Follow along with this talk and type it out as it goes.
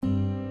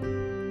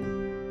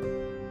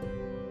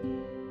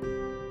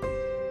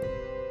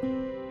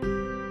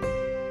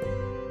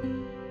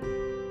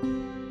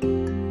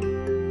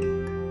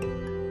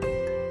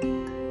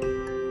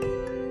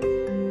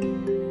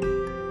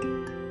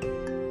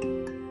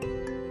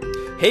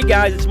Hey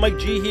guys, it's Mike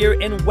G here,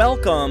 and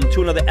welcome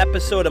to another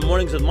episode of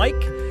Mornings with Mike,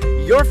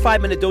 your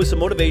 5-minute dose of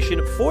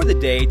motivation for the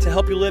day to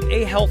help you live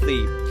a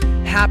healthy,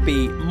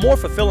 happy, more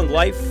fulfilling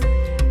life.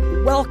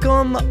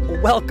 Welcome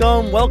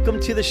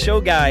to the show,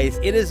 guys.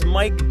 It is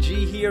Mike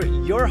G here,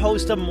 your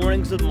host of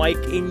Mornings with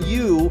Mike, and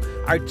you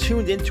are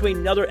tuned into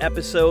another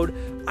episode.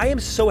 I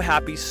am so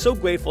happy, so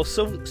grateful,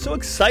 so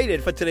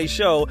excited for today's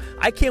show.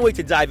 I can't wait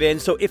to dive in.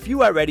 So if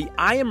you are ready,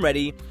 I am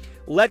ready.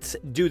 Let's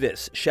do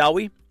this, shall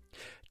we?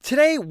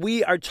 Today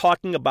we're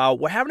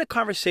having a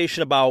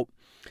conversation about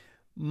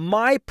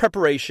my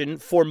preparation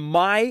for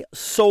my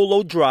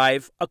solo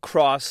drive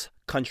across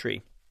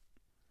country.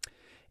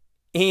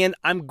 And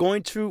I'm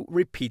going to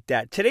repeat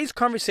that. Today's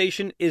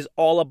conversation is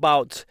all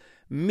about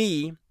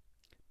me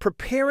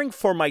preparing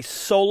for my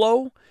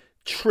solo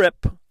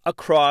trip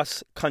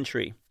across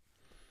country.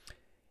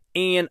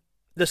 And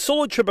the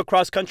solo trip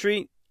across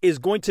country is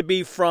going to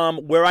be from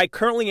where I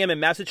currently am in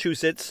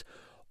Massachusetts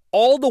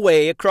all the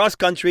way across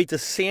country to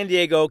San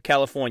Diego,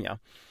 California.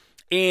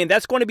 And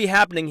that's going to be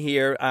happening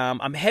here.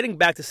 I'm heading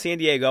back to San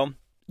Diego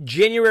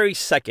January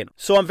 2nd.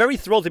 So I'm very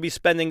thrilled to be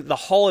spending the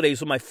holidays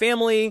with my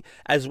family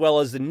as well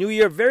as the new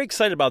year. Very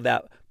excited about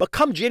that. But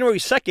come January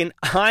 2nd,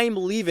 I'm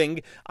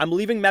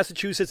leaving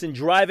Massachusetts and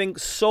driving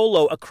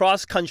solo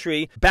across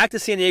country back to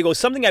San Diego,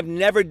 something I've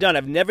never done.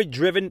 I've never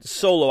driven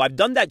solo. I've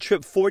done that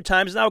trip 4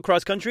 times now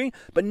across country,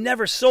 but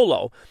never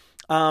solo.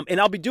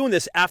 And I'll be doing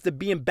this after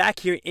being back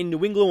here in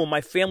New England with my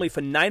family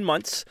for 9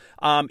 months.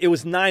 It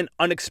was 9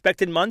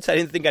 unexpected months. I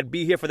didn't think I'd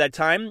be here for that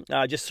time.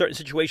 Just certain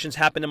situations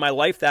happened in my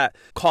life that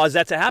caused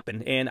that to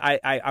happen. And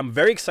I'm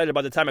very excited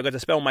about the time I got to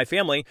spend with my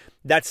family.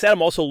 That said,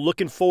 I'm also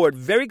looking forward,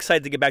 very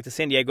excited to get back to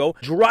San Diego,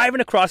 driving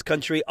across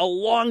country, a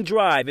long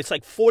drive. It's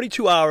like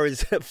 42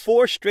 hours,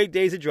 4 straight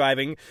days of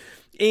driving.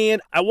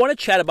 And I want to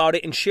chat about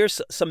it and share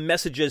some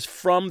messages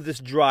from this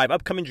drive,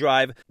 upcoming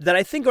drive, that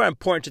I think are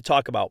important to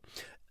talk about.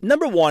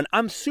 Number one,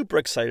 I'm super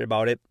excited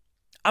about it.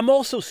 I'm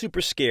also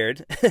super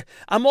scared.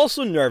 I'm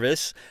also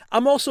nervous.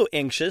 I'm also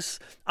anxious.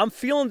 I'm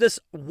feeling this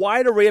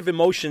wide array of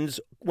emotions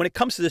when it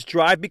comes to this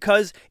drive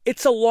because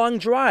it's a long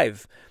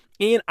drive.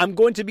 And I'm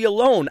going to be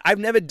alone. I've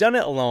never done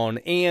it alone.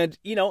 And,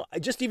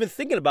 just even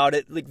thinking about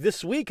it, like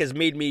this week has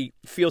made me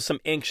feel some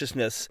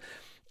anxiousness.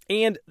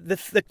 And the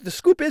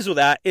scoop is with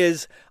that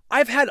is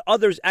I've had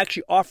others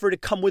actually offer to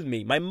come with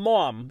me. My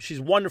mom,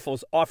 she's wonderful,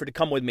 has offered to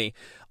come with me.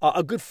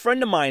 A good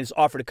friend of mine's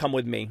offered to come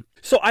with me.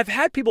 So I've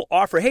had people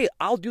offer, hey,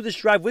 I'll do this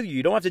drive with you.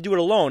 You don't have to do it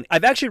alone.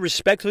 I've actually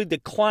respectfully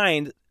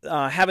declined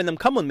having them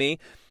come with me.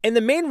 And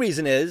the main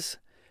reason is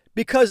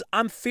because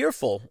I'm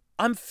fearful.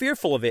 I'm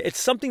fearful of it. It's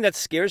something that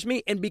scares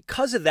me. And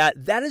because of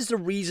that, that is the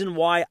reason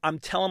why I'm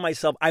telling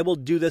myself I will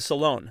do this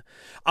alone.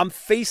 I'm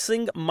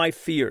facing my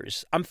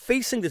fears. I'm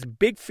facing this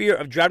big fear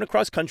of driving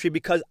across country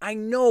because I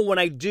know when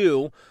I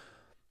do,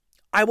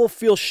 I will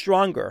feel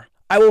stronger.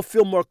 I will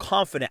feel more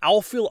confident. I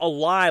will feel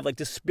alive, like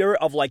the spirit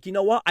of like, you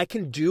know what? I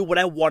can do what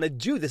I want to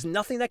do. There's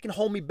nothing that can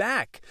hold me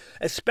back,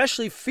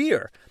 especially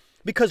fear.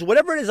 Because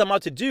whatever it is I'm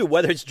about to do,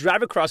 whether it's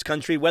drive across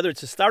country, whether it's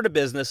to start a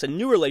business, a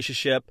new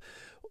relationship,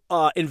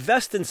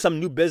 invest in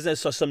some new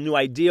business or some new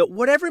idea,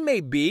 whatever it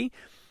may be,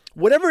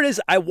 whatever it is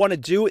I want to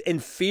do,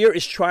 and fear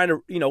is trying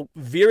to,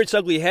 veer its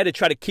ugly head to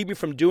try to keep me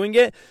from doing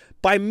it.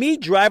 By me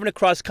driving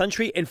across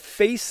country and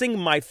facing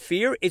my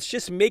fear, it's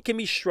just making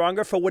me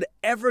stronger for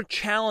whatever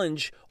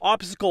challenge,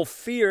 obstacle,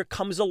 fear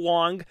comes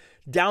along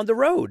down the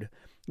road.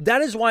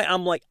 That is why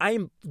I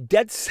am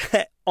dead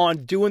set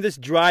on doing this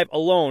drive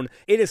alone.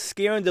 It is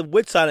scaring the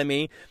wits out of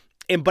me,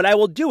 but I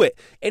will do it.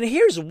 And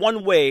here's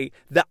one way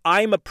that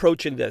I'm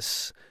approaching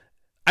this.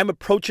 I'm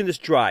approaching this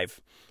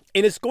drive.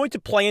 And it's going to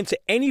play into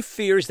any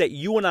fears that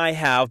you and I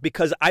have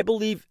because I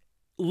believe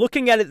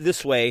looking at it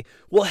this way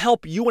will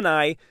help you and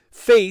I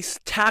face,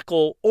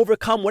 tackle,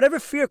 overcome whatever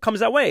fear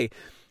comes our way.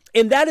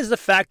 And that is the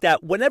fact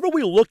that whenever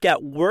we look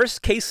at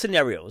worst case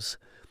scenarios,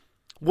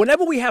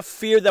 whenever we have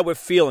fear that we're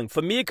feeling,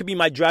 for me it could be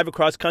my drive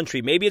across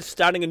country, maybe it's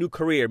starting a new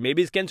career,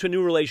 maybe it's getting to a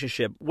new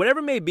relationship, whatever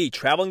it may be,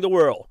 traveling the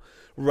world,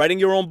 writing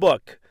your own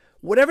book,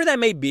 whatever that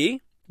may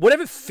be,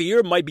 whatever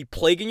fear might be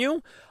plaguing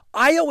you,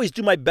 I always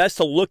do my best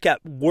to look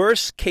at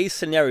worst case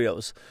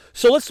scenarios.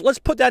 So let's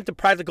put that into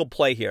practical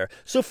play here.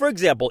 So for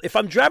example, if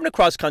I'm driving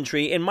across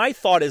country and my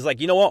thought is like,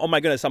 you know what, oh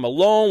my goodness, I'm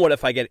alone. What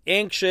if I get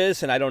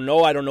anxious and I don't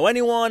know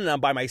anyone and I'm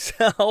by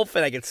myself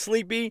and I get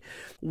sleepy?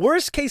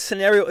 Worst case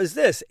scenario is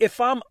this. If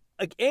I'm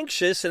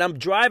anxious and I'm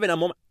driving,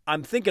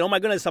 I'm thinking, oh my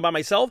goodness, I'm by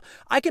myself.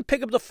 I can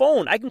pick up the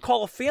phone. I can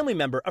call a family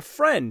member, a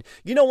friend.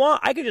 You know what?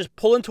 I can just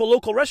pull into a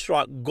local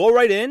restaurant, go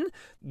right in,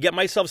 get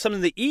myself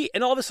something to eat,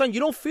 and all of a sudden you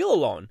don't feel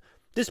alone.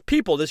 There's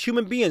people, there's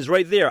human beings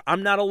right there.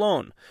 I'm not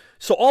alone.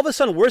 So all of a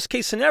sudden, worst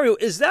case scenario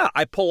is that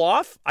I pull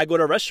off, I go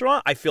to a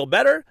restaurant, I feel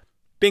better.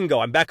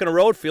 Bingo, I'm back on the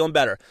road feeling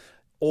better.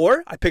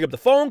 Or I pick up the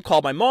phone,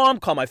 call my mom,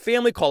 call my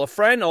family, call a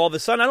friend, and all of a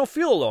sudden I don't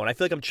feel alone. I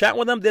feel like I'm chatting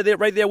with them. They're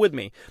right there with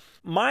me.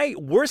 My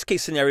worst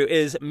case scenario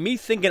is me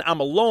thinking I'm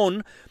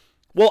alone.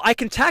 Well, I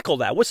can tackle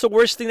that. What's the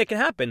worst thing that can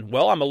happen?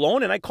 Well, I'm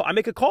alone and I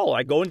make a call.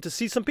 I go in to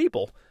see some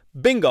people.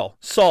 Bingo,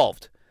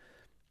 solved.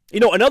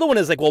 Another one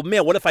is like, well,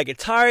 man, what if I get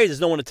tired? There's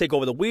no one to take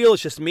over the wheel.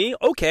 It's just me.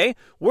 Okay.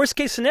 Worst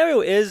case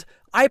scenario is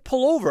I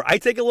pull over. I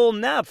take a little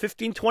nap,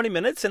 15, 20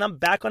 minutes, and I'm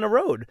back on the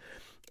road.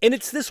 And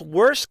it's this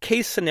worst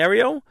case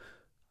scenario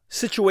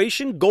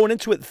situation, going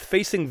into it,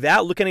 facing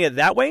that, looking at it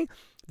that way,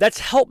 that's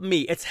helped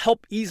me. It's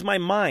helped ease my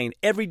mind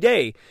every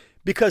day.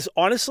 Because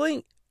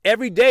honestly,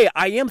 every day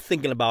I am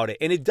thinking about it,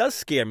 and it does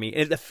scare me,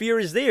 and the fear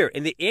is there,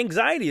 and the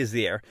anxiety is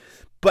there.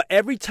 But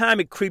every time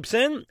it creeps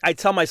in, I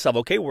tell myself,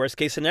 okay, worst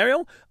case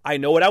scenario, I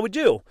know what I would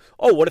do.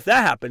 Oh, what if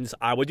that happens?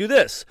 I would do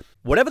this.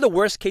 Whatever the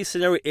worst case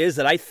scenario is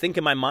that I think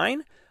in my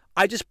mind,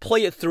 I just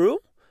play it through,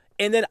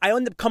 and then I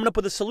end up coming up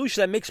with a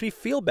solution that makes me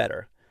feel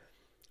better.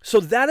 So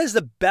that is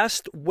the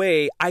best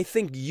way I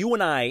think you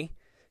and I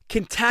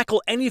can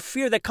tackle any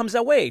fear that comes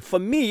our way. For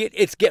me,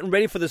 it's getting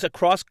ready for this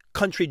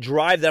cross-country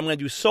drive that I'm going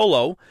to do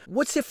solo.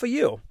 What's it for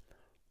you?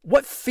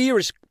 What fear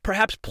is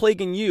perhaps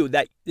plaguing you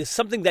that is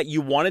something that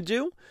you want to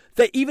do,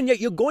 that even yet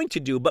you're going to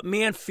do, but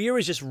man, fear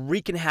is just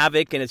wreaking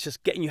havoc, and it's just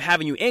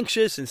having you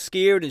anxious and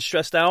scared and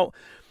stressed out.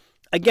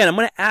 Again, I'm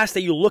going to ask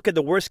that you look at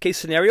the worst case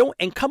scenario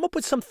and come up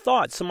with some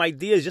thoughts, some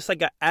ideas, just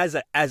like as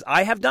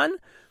I have done,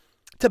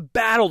 to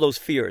battle those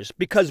fears.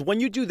 Because when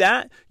you do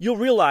that, you'll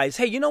realize,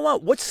 hey, you know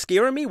what? What's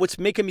scaring me, what's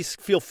making me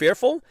feel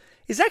fearful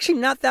is actually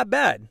not that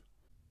bad.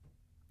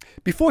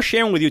 Before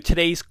sharing with you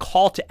today's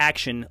call to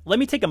action, let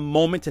me take a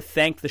moment to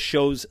thank the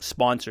show's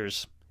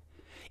sponsors.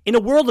 In a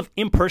world of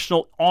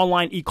impersonal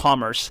online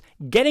e-commerce,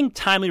 getting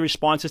timely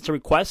responses to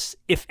requests,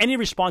 if any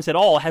response at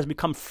all, has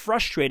become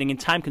frustrating and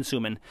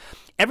time-consuming.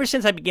 Ever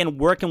since I began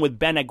working with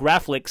Ben at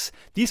Graflix,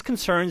 these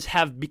concerns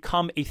have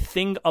become a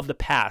thing of the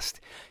past.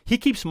 He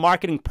keeps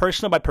marketing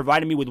personal by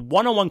providing me with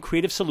one-on-one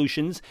creative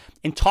solutions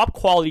and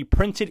top-quality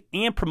printed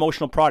and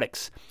promotional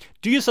products.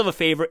 Do yourself a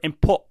favor and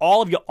put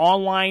all of your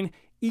online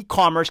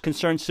e-commerce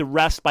concerns to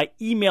rest by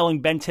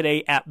emailing Ben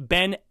today at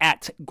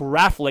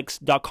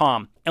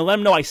ben@graflix.com and let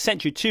him know I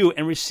sent you too,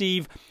 and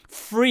receive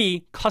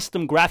free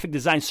custom graphic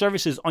design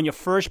services on your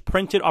first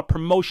printed or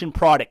promotion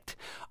product.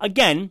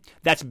 Again,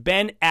 that's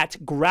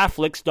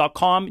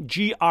ben@graflix.com,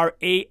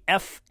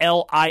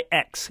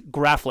 Graflix,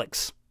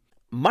 Graflix.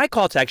 My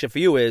call to action for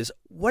you is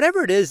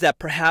whatever it is that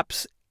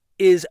perhaps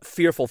is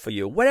fearful for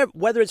you,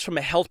 whether it's from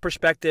a health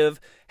perspective,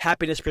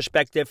 happiness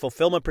perspective,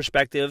 fulfillment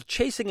perspective,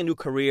 chasing a new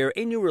career,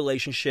 a new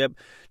relationship,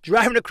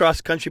 driving across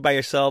country by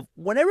yourself,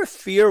 whenever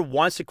fear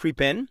wants to creep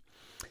in,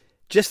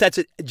 just as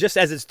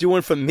it's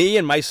doing for me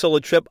and my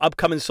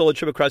upcoming solo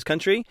trip across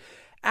country,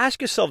 ask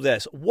yourself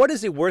this: what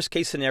is the worst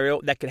case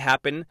scenario that could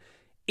happen,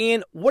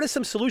 and what are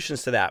some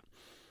solutions to that?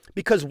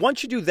 Because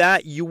once you do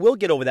that, you will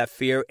get over that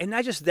fear, and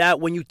not just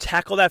that, when you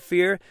tackle that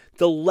fear,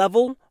 the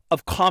level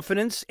of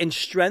confidence and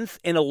strength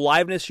and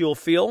aliveness you'll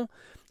feel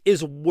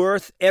is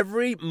worth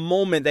every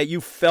moment that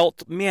you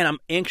felt, man, I'm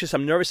anxious,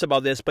 I'm nervous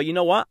about this, but you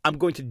know what? I'm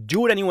going to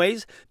do it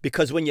anyways,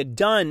 because when you're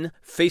done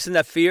facing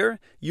that fear,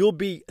 you'll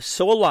be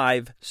so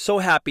alive, so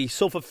happy,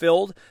 so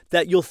fulfilled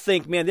that you'll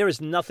think, man, there is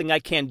nothing I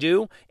can't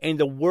do, and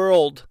the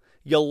world,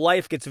 your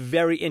life gets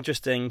very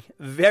interesting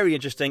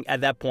at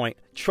that point.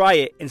 Try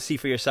it and see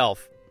for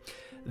yourself.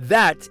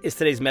 That is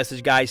today's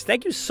message, guys.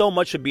 Thank you so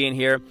much for being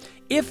here.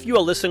 If you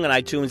are listening on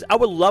iTunes, I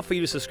would love for you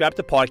to subscribe to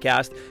the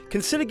podcast.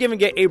 Consider giving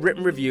it a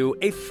written review,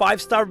 a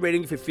 5-star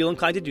rating if you feel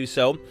inclined to do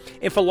so.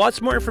 And for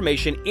lots more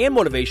information and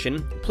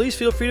motivation, please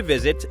feel free to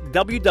visit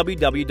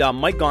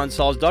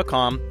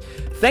www.mikegonsalves.com.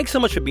 Thanks so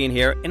much for being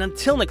here. And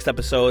until next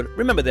episode,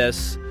 remember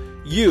this: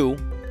 you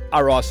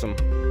are awesome.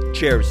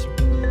 Cheers.